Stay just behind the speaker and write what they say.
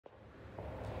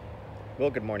Well,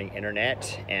 good morning,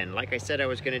 Internet. And like I said I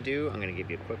was going to do, I'm going to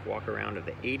give you a quick walk around of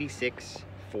the 86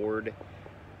 Ford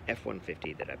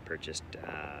F-150 that I purchased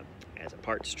as a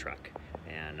parts truck.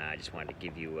 And I just wanted to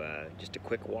give you just a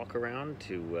quick walk around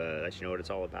to let you know what it's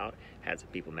all about. Had some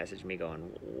people message me going,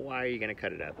 why are you going to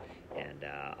cut it up? And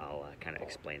I'll kind of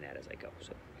explain that as I go.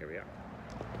 So here we are.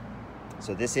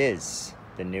 So this is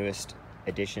the newest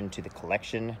addition to the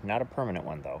collection, not a permanent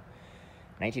one though.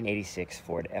 1986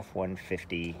 Ford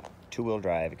F-150 two-wheel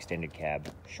drive extended cab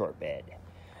short bed.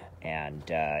 And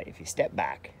if you step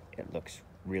back, it looks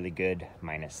really good,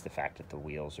 minus the fact that the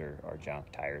wheels are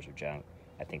junk, tires are junk.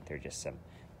 I think they're just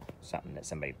something that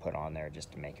somebody put on there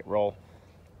just to make it roll.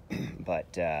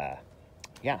 But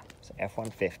yeah, it's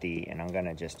F-150, and I'm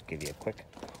gonna just give you a quick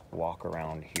walk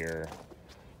around here.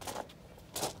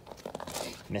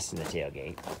 Missing the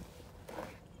tailgate.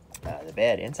 The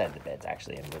bed, inside the bed's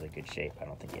actually in really good shape. I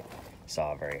don't think it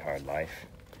saw a very hard life.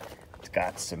 It's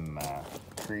got some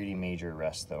pretty major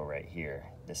rust though right here.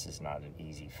 This is not an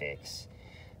easy fix.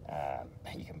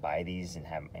 You can buy these and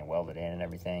have and weld it in and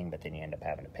everything, but then you end up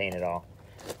having to paint it all.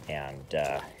 And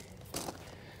yeah,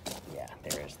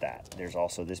 there is that. There's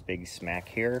also this big smack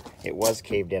here. It was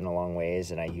caved in a long ways,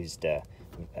 and I used a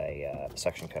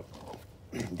suction cup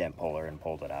dent puller and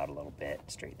pulled it out a little bit,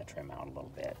 straighten the trim out a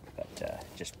little bit, but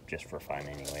just for fun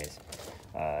anyways.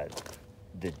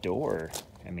 The door,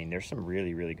 I mean, there's some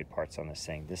really good parts on this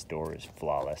thing. This door is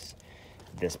flawless.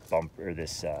 This bumper,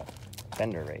 this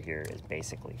fender right here is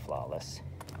basically flawless.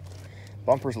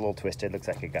 Bumper's a little twisted, looks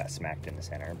like it got smacked in the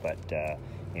center, but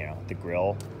you know, the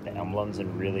grill, the emblem's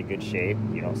in really good shape.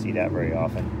 You don't see that very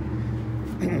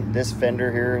often. This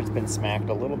fender here has been smacked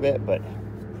a little bit, but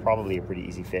probably a pretty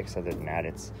easy fix. Other than that,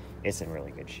 it's in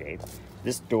really good shape.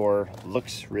 This door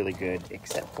looks really good,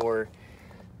 except for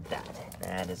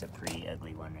that is a pretty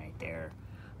ugly one right there.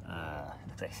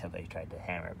 Looks like somebody tried to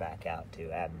hammer it back out too.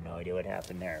 I have no idea what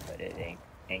happened there, but it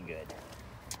ain't good.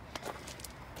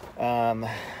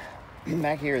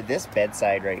 Back here, this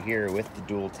bedside right here with the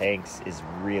dual tanks is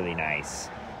really nice.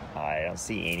 I don't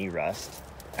see any rust.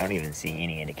 I don't even see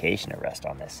any indication of rust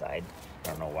on this side. I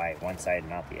don't know why one side and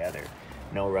not the other.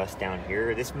 No rust down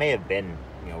here. This may have been,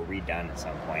 you know, redone at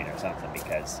some point or something,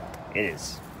 because it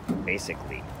is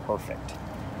basically perfect.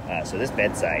 So this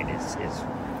bedside is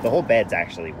the whole bed's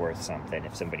actually worth something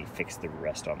if somebody fixed the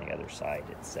rust on the other side.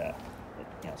 It's you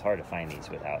know, it's hard to find these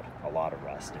without a lot of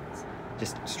rust, and it's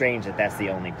just strange that that's the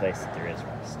only place that there is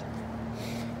rust.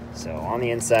 So on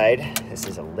the inside, this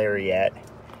is a Lariat.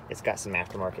 It's got some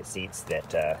aftermarket seats that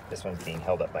this one's being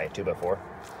held up by a 2x4.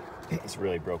 It's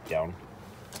really broke down.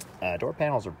 Door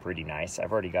panels are pretty nice.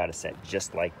 I've already got a set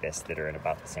just like this that are in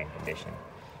about the same condition.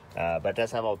 But it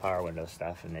does have all the power window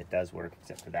stuff, and it does work,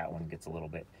 except for that one gets a little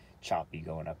bit choppy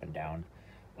going up and down.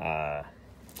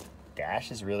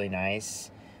 Dash is really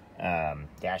nice.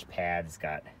 Dash pad's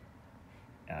got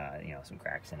you know, some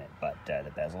cracks in it, but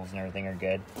the bezels and everything are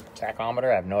good.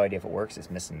 Tachometer, I have no idea if it works.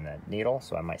 It's missing the needle,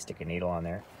 so I might stick a needle on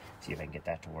there, see if I can get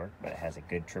that to work. But it has a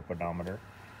good trip odometer.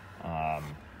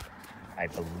 I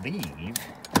believe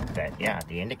that, yeah,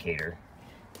 the indicator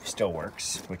still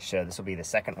works, which this will be the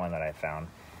second one that I found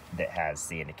that has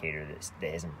the indicator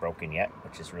that isn't broken yet,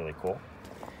 which is really cool.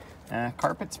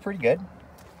 Carpet's pretty good.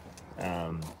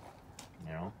 You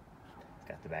know,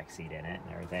 got the back seat in it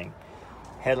and everything.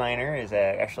 Headliner is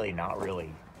actually not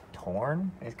really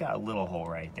torn. It's got a little hole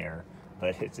right there,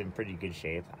 but it's in pretty good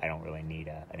shape. I don't really need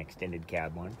an extended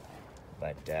cab one,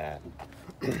 but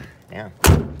yeah.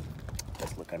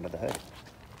 Let's look under the hood.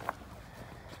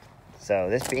 So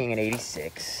this being an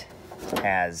 86,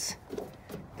 has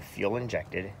the fuel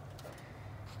injected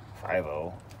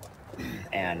 5.0,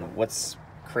 and what's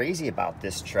crazy about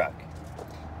this truck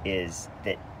is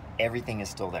that everything is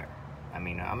still there. I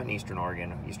mean, I'm in Eastern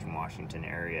Oregon, Eastern Washington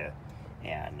area,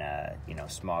 and you know,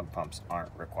 smog pumps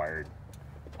aren't required.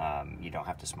 You don't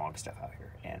have to smog stuff out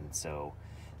here, and so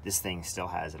this thing still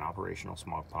has an operational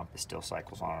smog pump. It still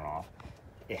cycles on and off.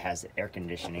 It has air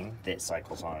conditioning that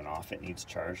cycles on and off. It needs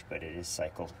charged, but it does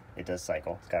cycle.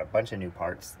 It's got a bunch of new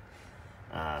parts.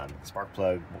 Spark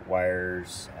plug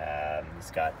wires.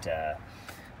 It's got a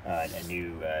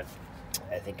new,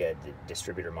 I think a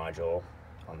distributor module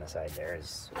on the side there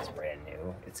is brand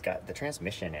new. It's got the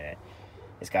transmission in it.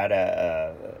 It's got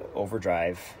a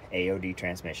overdrive AOD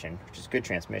transmission, which is good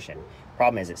transmission.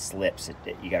 Problem is it slips.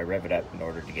 You got to rev it up in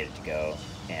order to get it to go.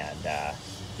 And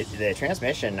the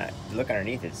transmission, look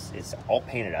underneath, it's all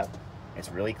painted up. It's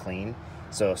really clean.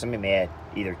 So somebody may have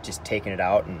either just taken it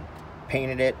out and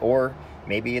painted it, or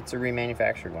maybe it's a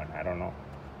remanufactured one. I don't know.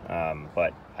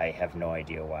 but I have no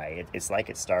idea why. It's like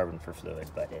it's starving for fluid,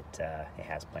 but it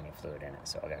has plenty of fluid in it,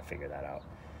 so I gotta figure that out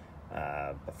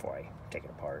before I take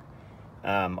it apart.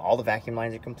 All the vacuum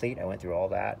lines are complete. I went through all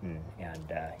that, and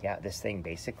yeah, this thing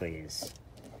basically is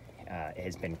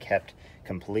has been kept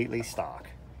completely stock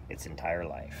its entire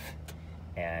life.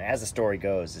 And as the story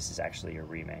goes, this is actually a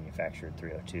remanufactured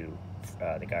 302.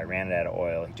 The guy ran it out of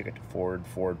oil. He took it to Ford.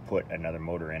 Ford put another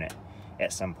motor in it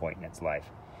at some point in its life.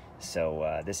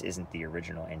 So this isn't the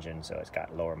original engine, so it's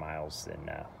got lower miles than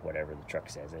whatever the truck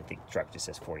says. I think the truck just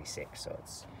says 46, so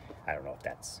it's, I don't know if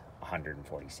that's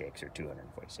 146 or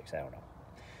 246, I don't know.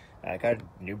 I got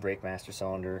a new brake master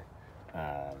cylinder.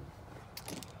 Yeah,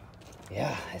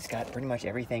 it's got pretty much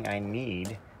everything I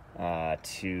need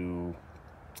to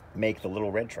make the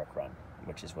little red truck run,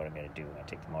 which is what I'm going to do. I'm going to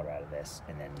take the motor out of this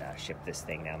and then ship this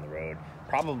thing down the road,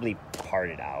 probably part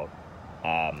it out.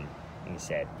 Like I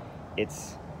said, it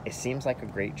seems like a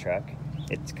great truck.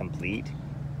 It's complete.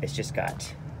 It's just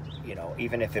got, you know,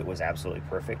 even if it was absolutely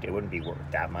perfect, it wouldn't be worth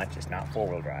that much. It's not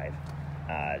four-wheel drive.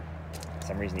 For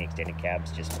some reason the extended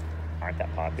cabs just aren't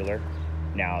that popular.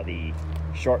 Now the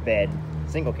short bed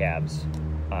single cabs,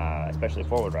 especially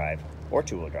four-wheel drive or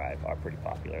two-wheel drive, are pretty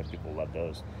popular. People love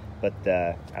those, but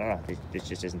I don't know, this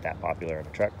just isn't that popular of a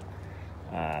truck.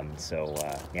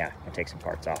 Yeah, I'll take some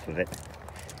parts off of it.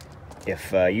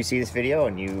 If you see this video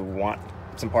and you want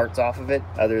some parts off of it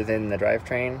other than the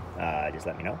drivetrain, just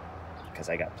let me know, because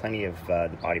I got plenty of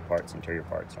the body parts, interior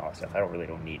parts, and all that stuff. I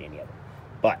don't need any of them,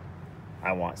 but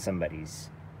I want somebody's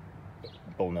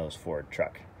Bullnose Ford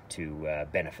truck to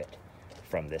benefit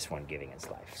from this one giving its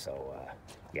life. So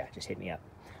yeah, just hit me up.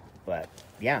 But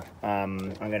yeah,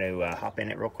 I'm gonna hop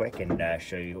in it real quick and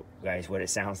show you guys what it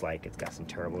sounds like. It's got some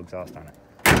terrible exhaust on it.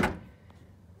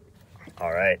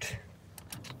 All right,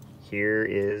 here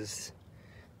is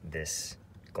this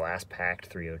glass packed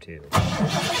 302.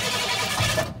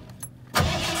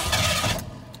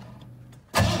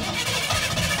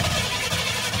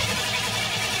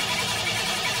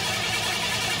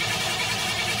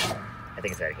 I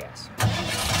think it's out of gas.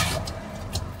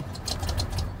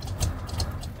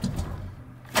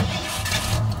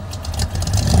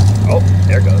 Oh,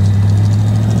 there it goes.